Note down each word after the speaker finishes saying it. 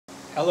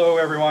Hello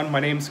everyone, my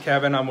name's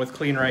Kevin. I'm with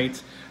Clean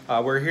Right.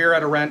 We're here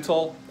at a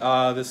rental.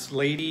 This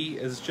lady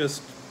is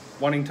just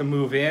wanting to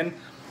move in,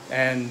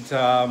 and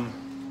the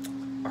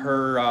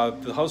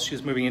house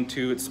she's moving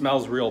into, it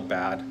smells real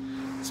bad.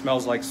 It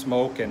smells like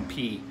smoke and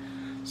pee.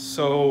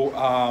 So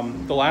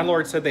the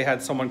landlord said they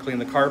had someone clean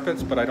the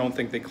carpets, but I don't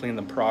think they cleaned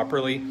them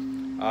properly.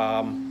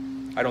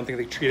 I don't think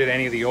they treated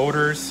any of the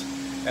odors,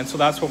 and so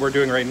that's what we're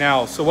doing right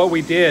now. So what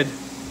we did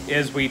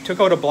is we took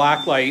out a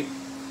black light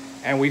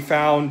and we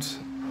found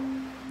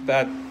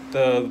that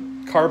the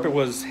carpet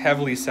was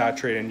heavily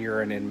saturated in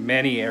urine in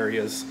many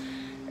areas.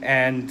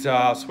 And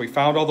so we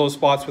found all those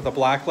spots with a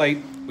black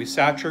light. We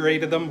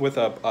saturated them with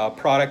a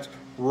product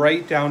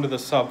right down to the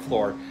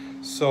subfloor.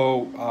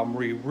 So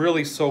we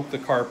really soaked the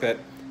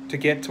carpet to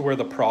get to where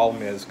the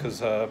problem is,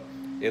 because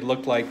it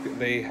looked like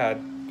they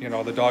had,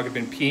 the dog had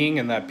been peeing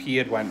and that pee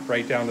had went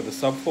right down to the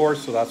subfloor.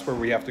 So that's where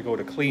we have to go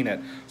to clean it.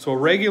 So a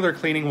regular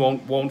cleaning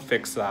won't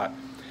fix that.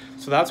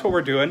 So that's what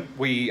we're doing.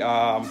 We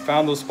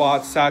found those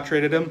spots,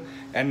 saturated them,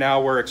 and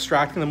now we're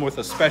extracting them with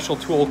a special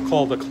tool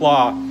called a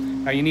claw.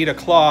 Now you need a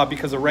claw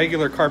because a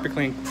regular carpet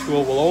cleaning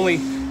tool will only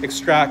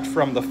extract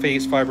from the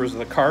face fibers of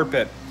the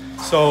carpet.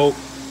 So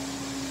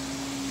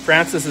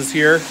Francis is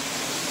here.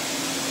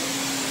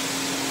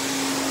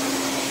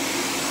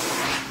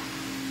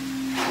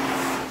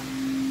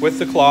 With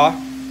the claw,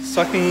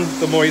 sucking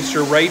the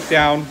moisture right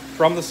down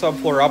from the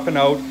subfloor up and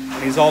out,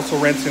 and he's also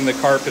rinsing the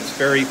carpets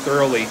very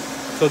thoroughly.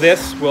 So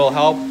this will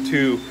help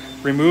to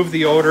remove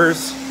the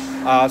odors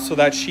so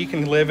that she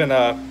can live in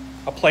a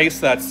place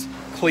that's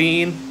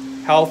clean,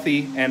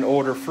 healthy, and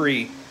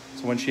odor-free.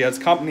 So when she has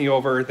company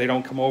over, they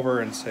don't come over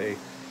and say,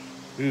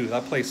 ooh,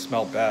 that place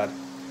smelled bad.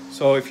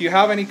 So if you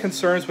have any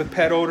concerns with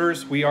pet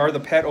odors, we are the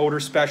pet odor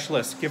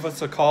specialists. Give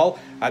us a call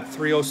at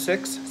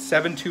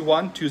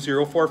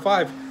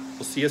 306-721-2045.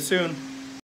 We'll see you soon.